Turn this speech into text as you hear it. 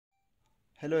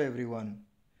Hello everyone.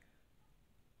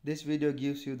 This video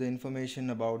gives you the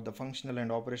information about the functional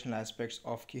and operational aspects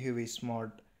of Kehui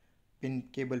Smart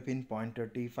Cable Pinpointer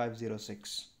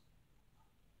T506.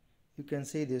 You can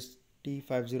see this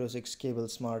T506 Cable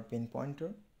Smart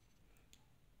Pinpointer.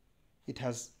 It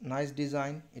has nice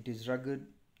design, it is rugged,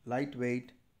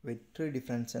 lightweight with 3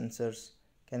 different sensors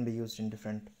can be used in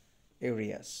different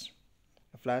areas.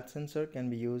 A flat sensor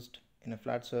can be used in a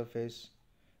flat surface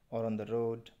or on the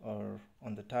road or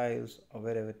on the tiles or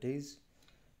wherever it is,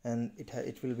 and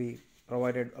it will be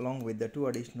provided along with the 2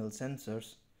 additional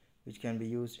sensors which can be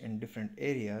used in different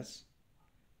areas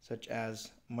such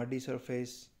as muddy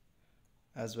surface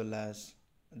as well as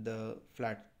the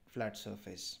flat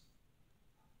surface.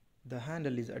 The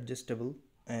handle is adjustable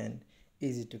and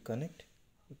easy to connect.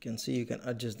 You can see you can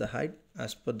adjust the height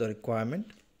as per the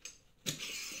requirement.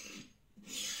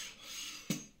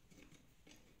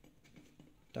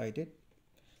 Tight it,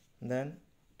 then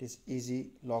it is easy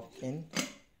lock in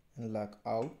and lock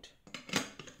out.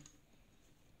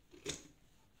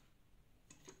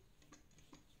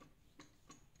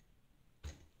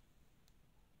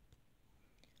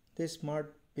 This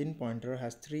smart pinpointer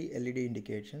has 3 LED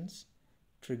indications: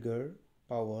 trigger,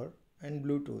 power and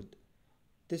Bluetooth.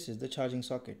 This is the charging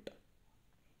socket.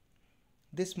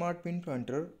 This smart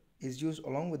pinpointer is used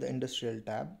along with the industrial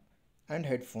tab and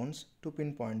headphones to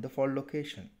pinpoint the fault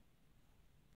location.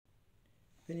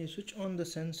 When you switch on the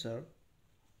sensor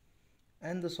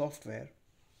and the software,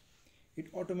 it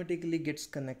automatically gets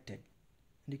connected.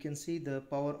 And you can see the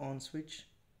power on switch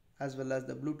as well as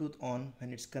the Bluetooth on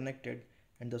when it's connected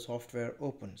and the software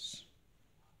opens.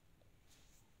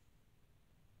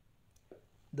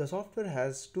 The software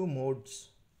has 2 modes,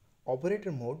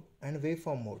 operator mode and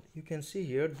waveform mode. You can see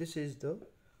here this is the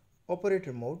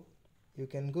operator mode. You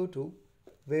can go to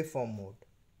waveform mode.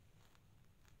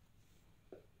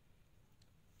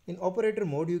 In operator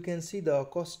mode you can see the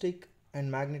acoustic and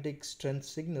magnetic strength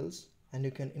signals, and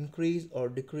you can increase or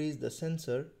decrease the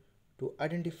sensor to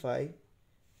identify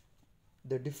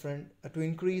the to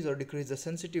increase or decrease the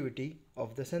sensitivity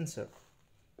of the sensor.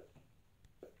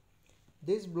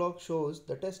 This block shows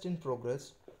the test in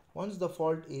progress. Once the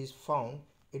fault is found,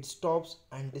 it stops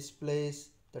and displays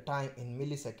the time in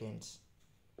milliseconds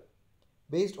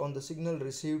based on the signal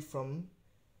received from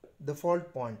the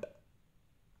fault point.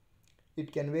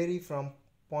 It can vary from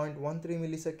 0.13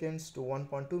 milliseconds to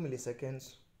 1.2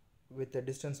 milliseconds with a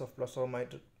distance of plus or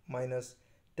minus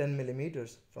 10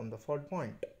 millimeters from the fault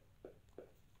point.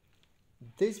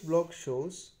 This block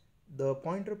shows the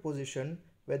pointer position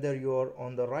whether you are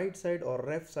on the right side or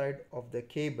left side of the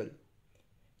cable.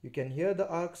 You can hear the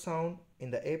arc sound in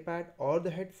the iPad or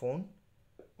the headphone,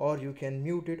 or you can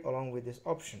mute it along with this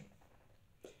option.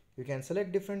 You can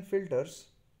select different filters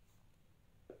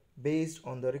based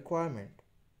on the requirement.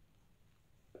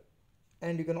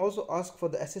 And you can also ask for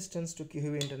the assistance to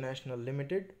Kehui International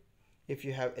Limited if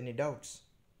you have any doubts.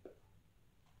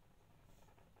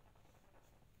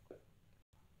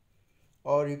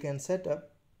 Or you can set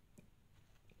up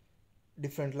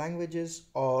different languages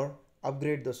or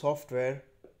upgrade the software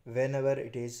whenever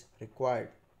it is required.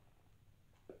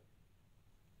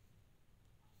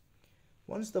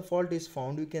 Once the fault is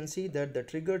found, you can see that the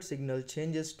triggered signal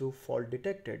changes to fault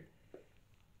detected.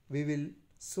 We will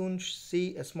soon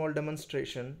see a small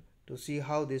demonstration to see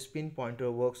how this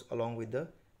pinpointer works along with the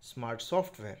smart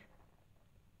software.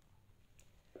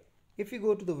 If you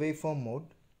go to the waveform mode,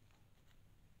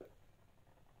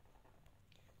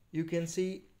 you can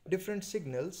see different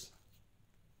signals: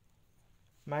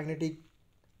 magnetic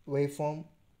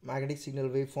signal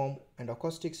waveform and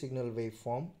acoustic signal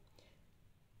waveform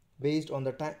based on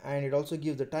the time, and it also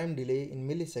gives the time delay in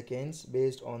milliseconds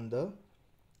based on the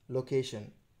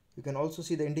location. You can also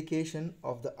see the indication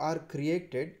of the arc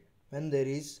created when there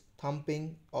is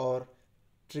thumping or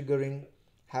triggering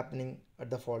happening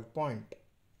at the fault point.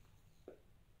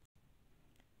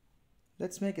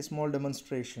 Let's make a small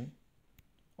demonstration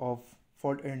of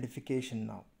fault identification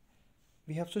now.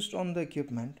 We have switched on the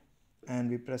equipment and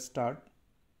we press start.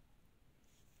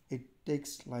 It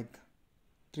takes like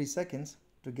 3 seconds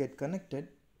to get connected,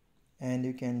 and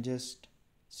you can just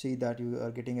see that you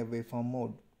are getting a waveform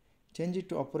mode. Change it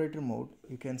to operator mode.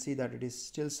 You can see that it is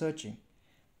still searching.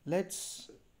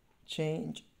 Let's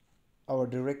change our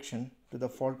direction to the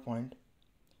fault point.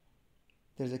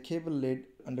 There's a cable laid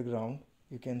underground.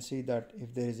 You can see that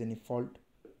if there is any fault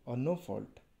or no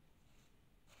fault.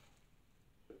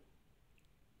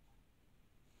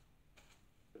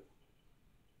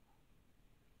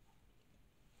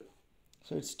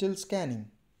 So it's still scanning.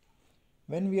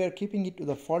 When we are keeping it to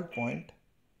the fault point,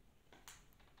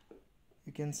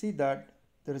 you can see that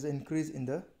there is an increase in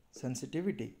the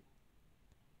sensitivity.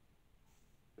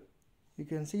 You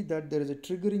can see that there is a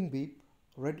triggering beep,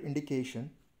 red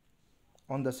indication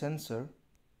on the sensor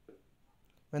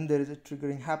when there is a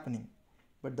triggering happening,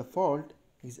 but the fault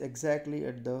is exactly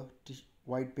at the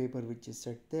white paper which is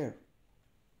set there.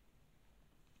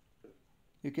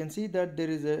 You can see that there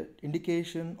is an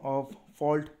indication of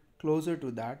fault closer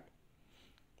to that,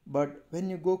 but when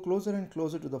you go closer and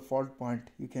closer to the fault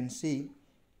point, you can see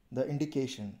the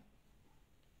indication.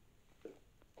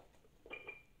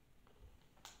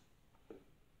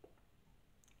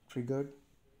 Triggered,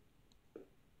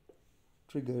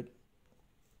 triggered,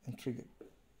 and triggered.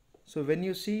 So when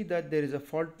you see that there is a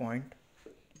fault point,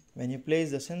 when you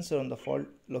place the sensor on the fault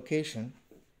location,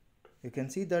 you can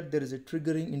see that there is a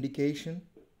triggering indication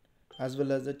as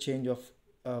well as a change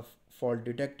of fault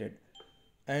detected,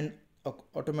 and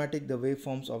automatic the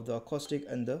waveforms of the acoustic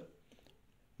and the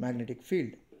magnetic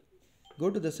field. Go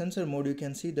to the sensor mode, you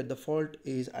can see that the fault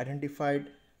is identified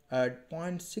at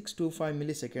 0.625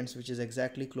 milliseconds, which is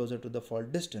exactly closer to the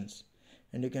fault distance.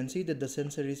 And you can see that the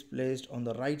sensor is placed on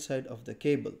the right side of the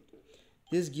cable.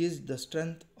 This gives the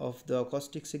strength of the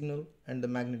acoustic signal and the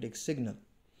magnetic signal,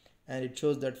 and it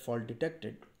shows that fault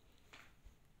detected.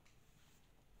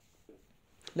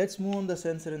 Let's move on the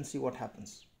sensor and see what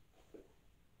happens.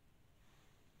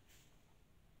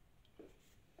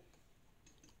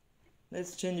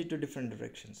 Let's change it to different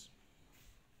directions.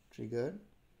 Triggered,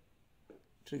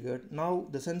 triggered. Now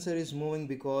the sensor is moving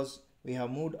because we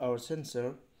have moved our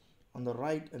sensor on the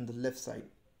right and the left side.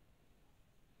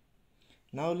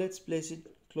 Now let's place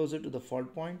it closer to the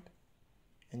fault point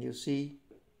and you see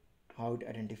how it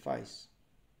identifies.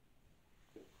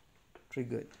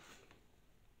 Triggered,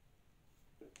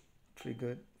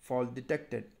 triggered, fault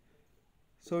detected.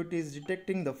 So it is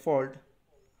detecting the fault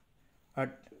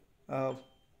at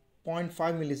 0.5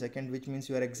 millisecond, which means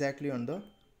you are exactly on the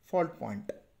fault point.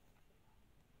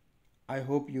 I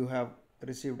hope you have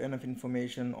received enough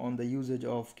information on the usage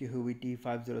of Kehui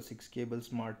T506 cable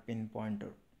smart pin pointer.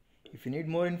 If you need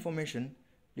more information,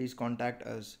 please contact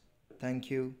us.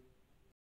 Thank you.